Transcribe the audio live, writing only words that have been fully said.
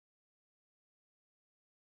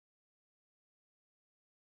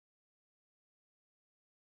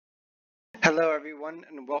Hello, everyone,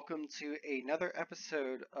 and welcome to another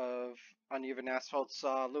episode of Uneven Asphalt's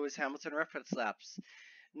Lewis Hamilton reference laps.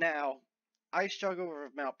 Now, I struggle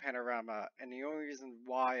with Mount Panorama, and the only reason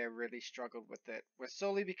why I really struggled with it was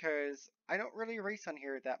solely because I don't really race on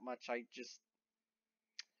here that much. I've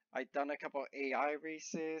done a couple AI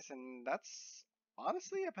races, and that's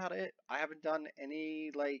honestly about it. I haven't done any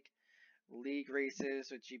league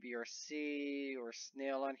races with GBRC or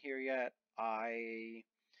Snail on here yet. I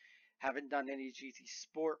haven't done any GT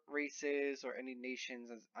Sport races or any nations.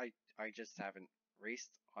 As I just haven't raced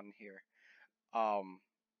on here. Um,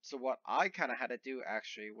 so what I kind of had to do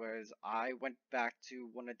actually was I went back to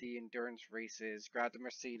one of the endurance races, grabbed the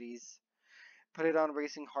Mercedes, put it on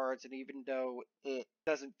racing hards, and even though it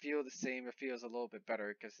doesn't feel the same, it feels a little bit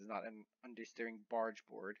better because it's not an understeering barge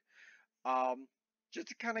board. Um, just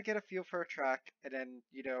to kind of get a feel for a track, and then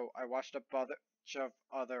I watched a bunch of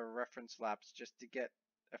other reference laps just to get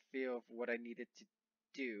a feel of what I needed to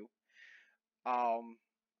do. Um,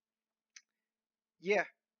 yeah,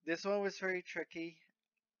 this one was very tricky.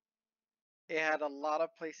 It had a lot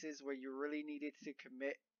of places where you really needed to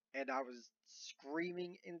commit, and I was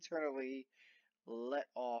screaming internally, "Let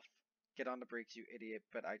off, get on the brakes, you idiot!"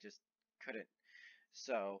 But I just couldn't.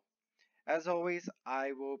 So, as always,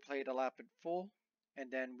 I will play the lap in full, and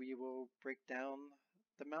then we will break down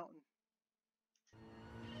the mountain.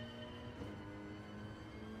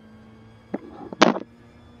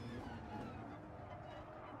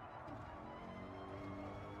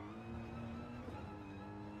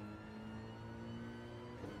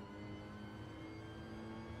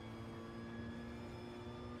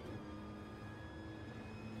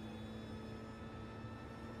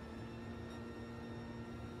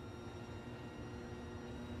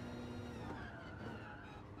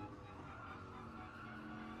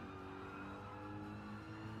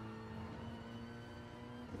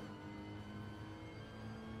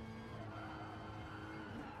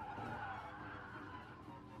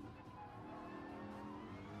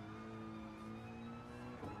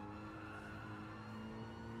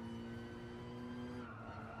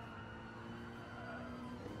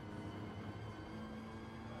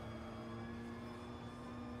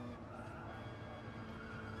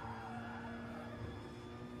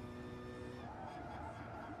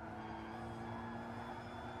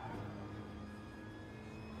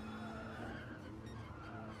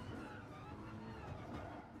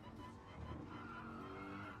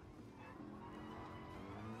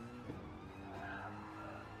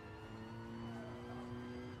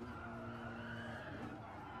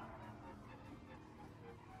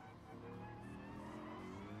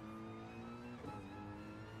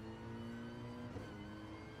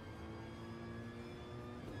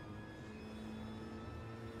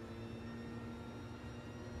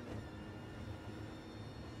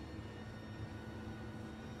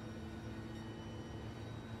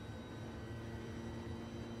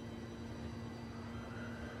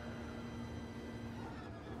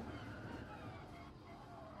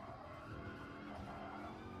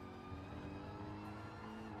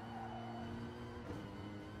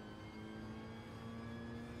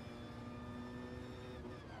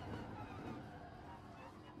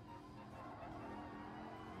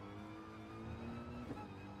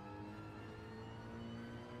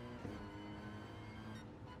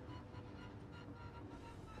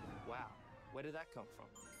 Wow, where did that come from?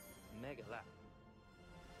 Mega lap.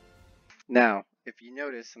 Now, if you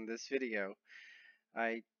notice in this video,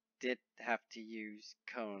 I did have to use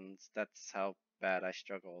cones. That's how bad I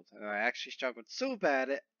struggled. And I actually struggled so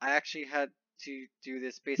bad, I actually had to do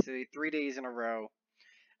this basically 3 days in a row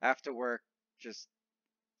after work, just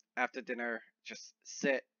after dinner, just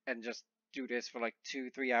sit and just do this for like 2,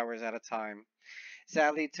 3 hours at a time.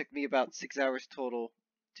 Sadly, it took me about 6 hours total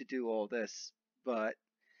to do all this, but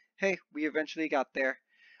hey, we eventually got there.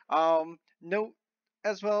 Note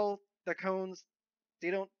as well, the cones,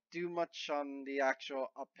 they don't do much on the actual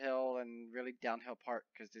uphill and really downhill part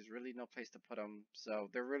because there's really no place to put them. So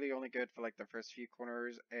they're really only good for like the first few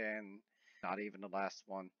corners and not even the last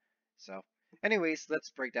one. So, anyways,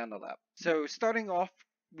 let's break down the lap. So, starting off,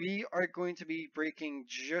 we are going to be braking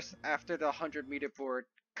just after the 100-meter board.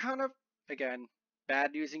 Kind of, again,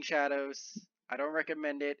 bad using shadows. I don't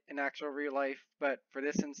recommend it in actual real life, but for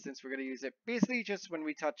this instance, we're going to use it basically just when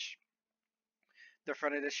we touch the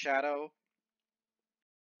front of the shadow.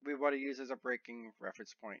 We want to use as a braking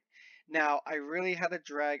reference point. Now, I really had to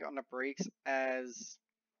drag on the brakes as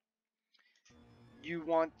you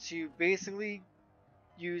want to basically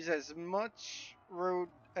use as much road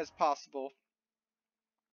as possible.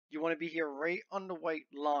 You want to be here right on the white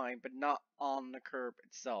line, but not on the curb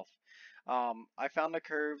itself. I found the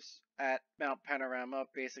curves at Mount Panorama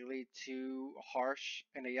basically too harsh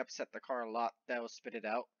and they upset the car a lot. That will spit it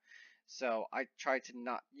out. So I tried to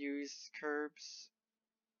not use curbs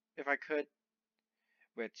if I could,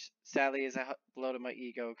 which sadly is a blow to my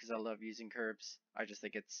ego because I love using curbs. I just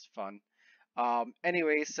think it's fun.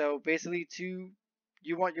 Anyway, so basically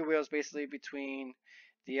you want your wheels basically between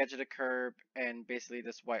the edge of the curb and basically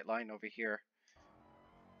this white line over here.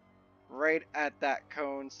 Right at that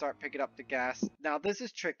cone, start picking up the gas. Now this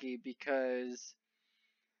is tricky because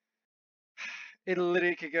it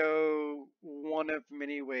literally could go one of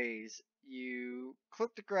many ways. You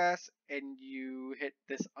clip the grass and you hit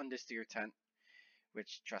this understeer tent,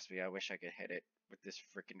 which trust me, I wish I could hit it with this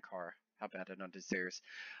freaking car. How bad it understeers.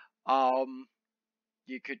 Um,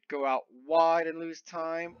 you could go out wide and lose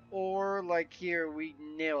time, or like here, we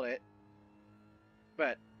nailed it.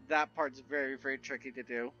 But that part's very, very tricky to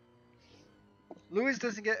do. Lewis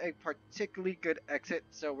doesn't get a particularly good exit,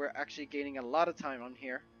 so we're actually gaining a lot of time on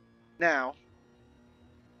here. Now,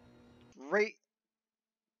 right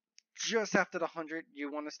just after the 100,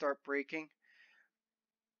 you want to start braking.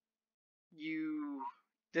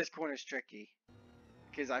 This corner's tricky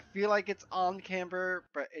because I feel like it's on camber,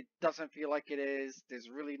 but it doesn't feel like it is. There's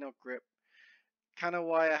really no grip. Kind of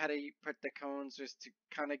why I had to put the cones was to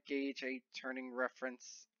kind of gauge a turning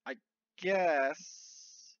reference. I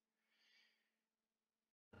guess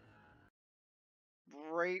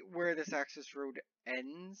right where this access road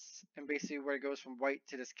ends, and basically where it goes from white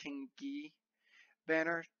to this King Gee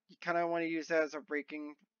banner, you kind of want to use that as a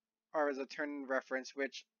braking or as a turn reference,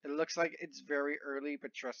 which it looks like it's very early,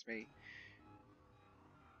 but trust me.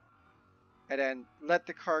 And then let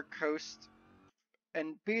the car coast.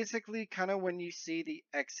 And basically, kind of when you see the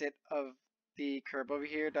exit of the curb over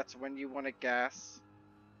here, that's when you want to gas.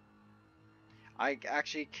 I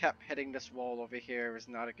actually kept hitting this wall over here. It was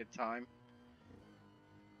not a good time.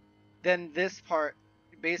 Then this part,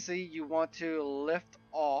 basically you want to lift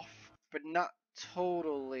off, but not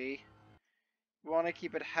totally. You want to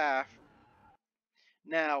keep it half.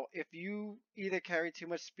 Now, if you either carry too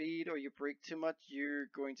much speed or you brake too much, you're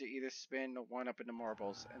going to either spin or wind up in the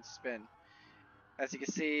marbles and spin. As you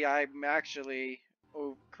can see, I'm actually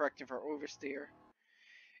correcting for oversteer.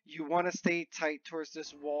 You want to stay tight towards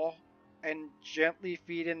this wall and gently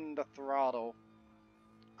feed in the throttle,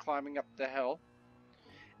 climbing up the hill.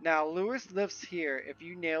 Now, Lewis lifts here. If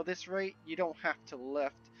you nail this right, you don't have to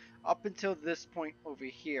lift up until this point over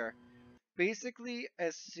here. Basically,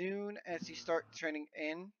 as soon as you start turning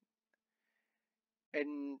in,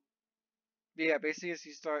 and yeah, basically as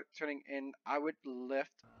you start turning in, I would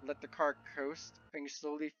lift, let the car coast, and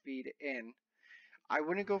slowly feed in. I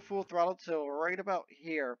wouldn't go full throttle till right about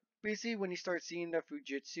here. Basically, when you start seeing the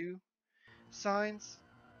Fujitsu signs,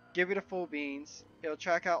 give it a full beans. It'll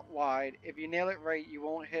track out wide. If you nail it right, you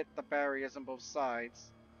won't hit the barriers on both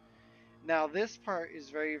sides. Now this part is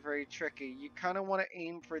very, very tricky. You kind of want to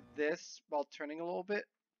aim for this while turning a little bit.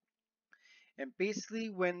 And basically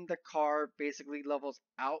when the car basically levels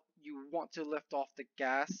out, you want to lift off the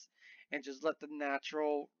gas and just let the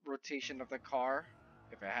natural rotation of the car,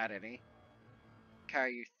 if it had any,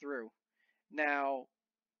 carry you through. Now,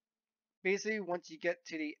 basically once you get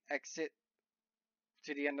to the exit,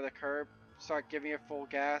 to the end of the curb, start giving it full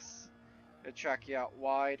gas. It'll track you out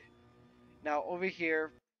wide. Now over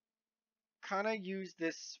here, kind of use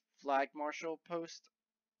this flag marshal post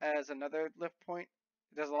as another lift point.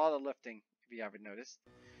 It does a lot of lifting, if you haven't noticed.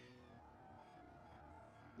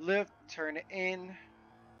 Lift, turn it in.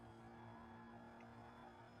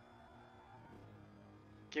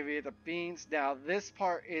 Give you the beans. Now this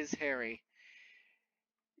part is hairy.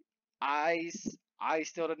 I I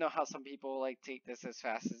still don't know how some people like take this as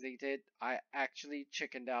fast as they did. I actually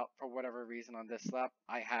chickened out for whatever reason on this lap.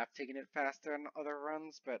 I have taken it faster on other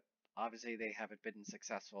runs, but obviously they haven't been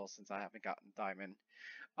successful since I haven't gotten diamond.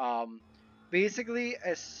 Um, Basically,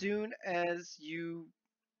 as soon as you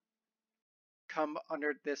come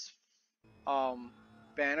under this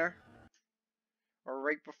banner, or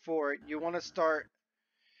right before it, you want to start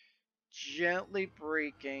gently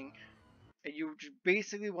braking, and you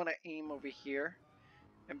basically want to aim over here.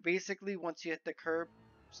 And basically, once you hit the curb,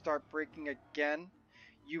 start braking again.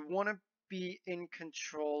 You want to be in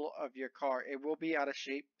control of your car. It will be out of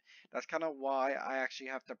shape. That's kind of why I actually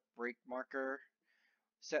have the brake marker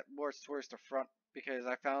set more towards the front, because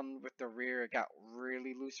I found with the rear it got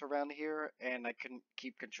really loose around here and I couldn't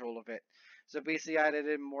keep control of it. So basically I added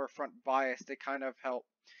in more front bias to kind of help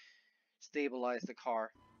stabilize the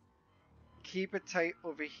car. Keep it tight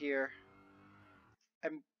over here.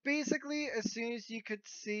 And basically as soon as you could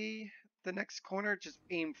see the next corner, just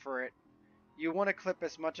aim for it. You want to clip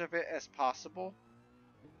as much of it as possible.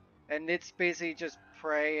 And it's basically just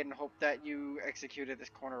pray and hope that you executed this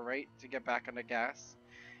corner right to get back on the gas.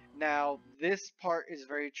 Now, this part is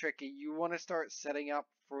very tricky. You want to start setting up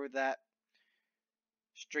for that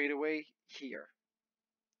straightaway here.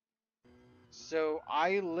 So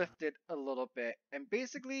I lifted a little bit, and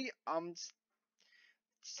basically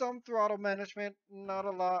some throttle management, not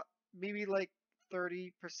a lot, maybe like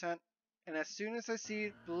 30%. And as soon as I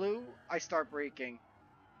see blue, I start braking.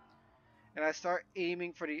 And I start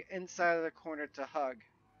aiming for the inside of the corner to hug.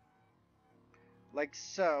 Like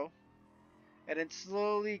so. And then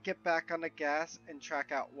slowly get back on the gas and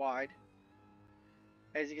track out wide.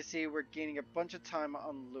 As you can see, we're gaining a bunch of time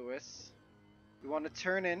on Lewis. We want to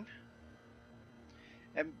turn in.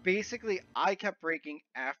 And basically, I kept braking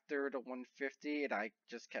after the 150 and I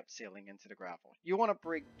just kept sailing into the gravel. You want to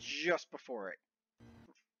brake just before it.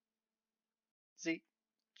 See?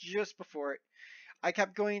 Just before it. I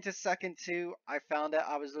kept going to second too. I found that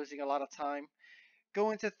I was losing a lot of time.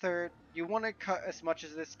 Going to third, you want to cut as much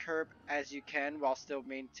of this curb as you can while still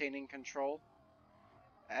maintaining control.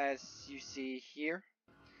 As you see here.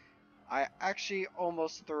 I actually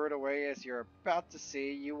almost threw it away, as you're about to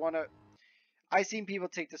see. You want to... I've seen people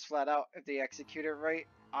take this flat out if they execute it right.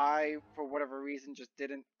 I, for whatever reason, just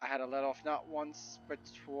didn't. I had to let off not once, but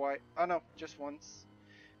twice. Oh no, just once.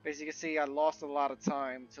 But as you can see, I lost a lot of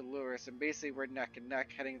time to Lewis, and basically we're neck and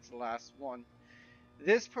neck heading into the last one.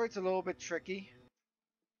 This part's a little bit tricky.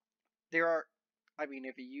 There are, I mean,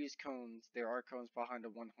 if you use cones, there are cones behind the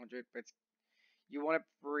 100, but you want to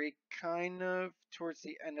brake kind of towards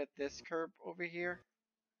the end of this curb over here.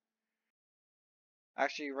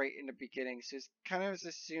 Actually, right in the beginning. So it's kind of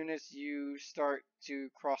as soon as you start to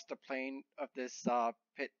cross the plane of this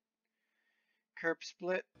pit curb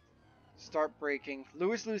split, start braking.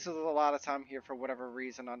 Lewis loses a lot of time here for whatever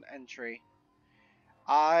reason on entry.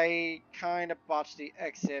 I kind of botched the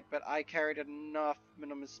exit, but I carried enough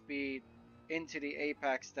minimum speed into the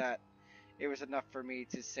apex that it was enough for me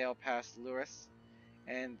to sail past Lewis.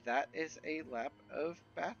 And that is a lap of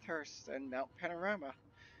Bathurst and Mount Panorama.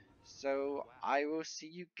 So I will see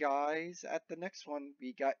you guys at the next one.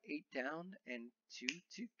 We got 8 down and 2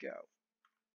 to go.